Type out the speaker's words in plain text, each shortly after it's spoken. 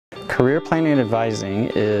Career planning and advising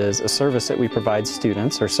is a service that we provide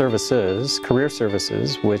students, or services, career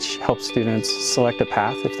services, which help students select a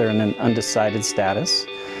path if they're in an undecided status,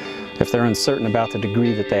 if they're uncertain about the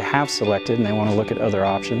degree that they have selected and they want to look at other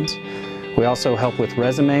options. We also help with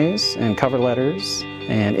resumes and cover letters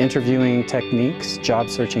and interviewing techniques, job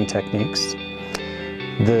searching techniques.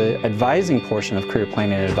 The advising portion of career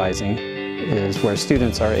planning and advising is where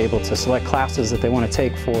students are able to select classes that they want to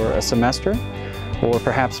take for a semester, or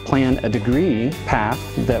perhaps plan a degree path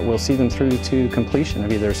that will see them through to completion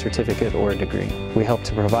of either a certificate or a degree. We help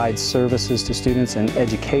to provide services to students and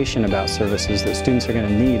education about services that students are going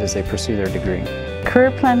to need as they pursue their degree.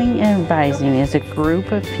 Career Planning and Advising is a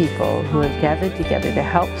group of people who have gathered together to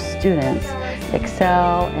help students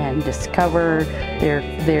excel and discover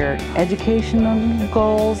their educational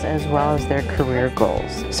goals as well as their career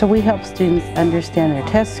goals. So we help students understand their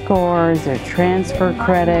test scores, their transfer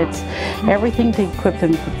credits, everything to equip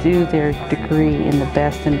them to do their degree in the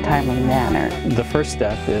best and timely manner. The first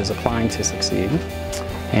step is applying to succeed.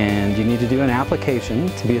 And you need to do an application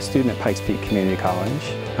to be a student at Pikes Peak Community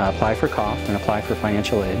College, apply for COF and apply for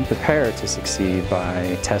financial aid. Prepare to succeed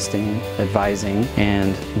by testing, advising,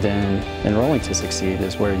 and then enrolling to succeed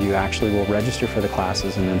is where you actually will register for the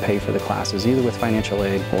classes and then pay for the classes, either with financial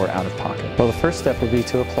aid or out of pocket. Well, the first step would be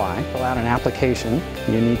to apply. Fill out an application.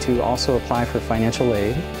 You need to also apply for financial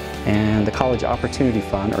aid and the College Opportunity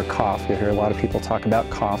Fund, or COF. You'll hear a lot of people talk about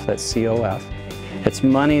COF, that's C-O-F. It's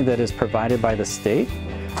money that is provided by the state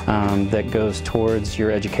that goes towards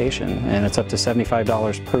your education, and it's up to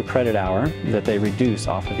 $75 per credit hour that they reduce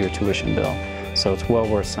off of your tuition bill. So it's well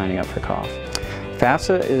worth signing up for COF.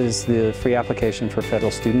 FAFSA is the free application for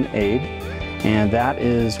federal student aid, and that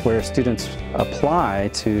is where students apply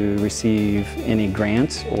to receive any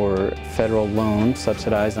grant or federal loan,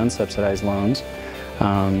 subsidized, unsubsidized loans,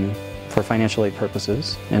 for financial aid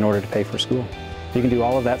purposes in order to pay for school. You can do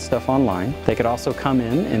all of that stuff online. They could also come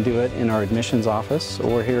in and do it in our admissions office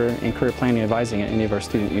or here in Career Planning and Advising at any of our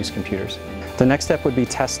student use computers. The next step would be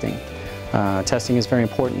testing. Testing is very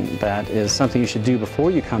important. That is something you should do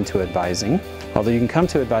before you come to advising. Although you can come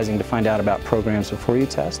to advising to find out about programs before you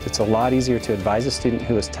test, it's a lot easier to advise a student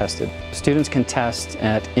who has tested. Students can test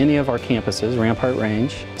at any of our campuses, Rampart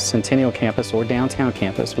Range, Centennial Campus, or Downtown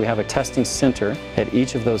Campus. We have a testing center at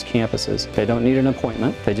each of those campuses. They don't need an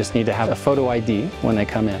appointment, they just need to have a photo ID when they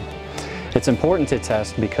come in. It's important to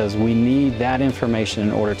test because we need that information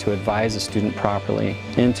in order to advise a student properly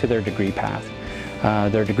into their degree path.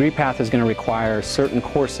 Their degree path is going to require certain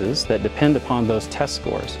courses that depend upon those test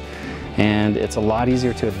scores. And it's a lot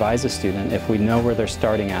easier to advise a student if we know where they're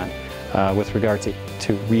starting at with regard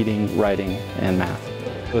to reading, writing, and math.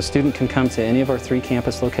 So a student can come to any of our 3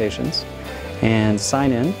 campus locations and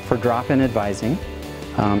sign in for drop-in advising.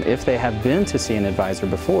 If they have been to see an advisor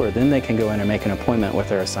before, then they can go in and make an appointment with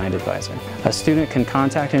their assigned advisor. A student can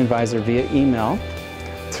contact an advisor via email,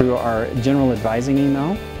 through our general advising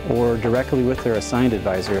email, or directly with their assigned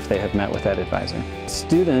advisor if they have met with that advisor.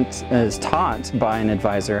 Student is taught by an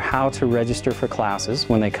advisor how to register for classes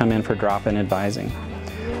when they come in for drop-in advising.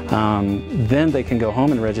 Then they can go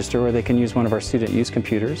home and register, or they can use one of our student use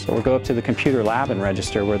computers, or go up to the computer lab and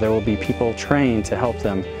register, where there will be people trained to help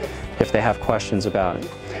them if they have questions about it.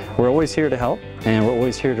 We're always here to help, and we're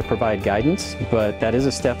always here to provide guidance, but that is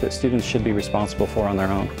a step that students should be responsible for on their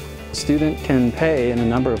own. A student can pay in a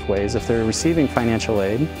number of ways. If they're receiving financial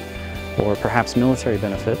aid or perhaps military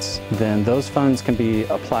benefits, then those funds can be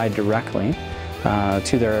applied directly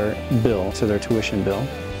to their bill, to their tuition bill,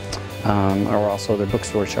 or also their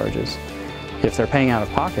bookstore charges. If they're paying out of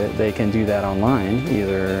pocket, they can do that online,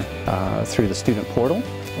 either through the student portal,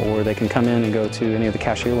 or they can come in and go to any of the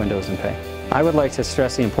cashier windows and pay. I would like to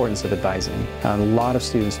stress the importance of advising. A lot of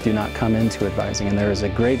students do not come into advising, and there is a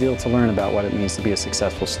great deal to learn about what it means to be a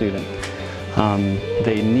successful student.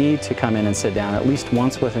 They need to come in and sit down at least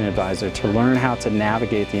once with an advisor to learn how to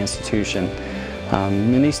navigate the institution.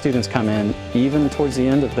 Many students come in even towards the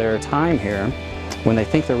end of their time here when they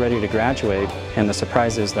think they're ready to graduate, and the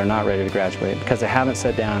surprise is they're not ready to graduate because they haven't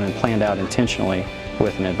sat down and planned out intentionally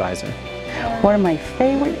with an advisor. One of my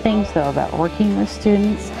favorite things, though, about working with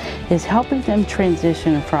students is helping them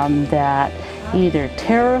transition from that either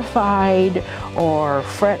terrified or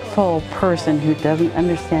fretful person who doesn't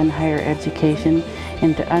understand higher education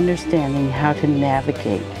into understanding how to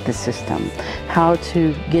navigate the system, how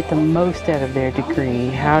to get the most out of their degree,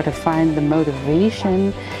 how to find the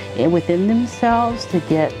motivation within themselves to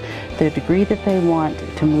get the degree that they want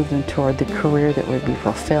to move them toward the career that would be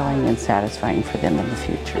fulfilling and satisfying for them in the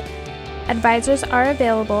future. Advisors are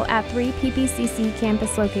available at 3 PPCC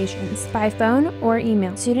campus locations by phone or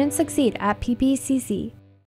email. Students succeed at PPCC.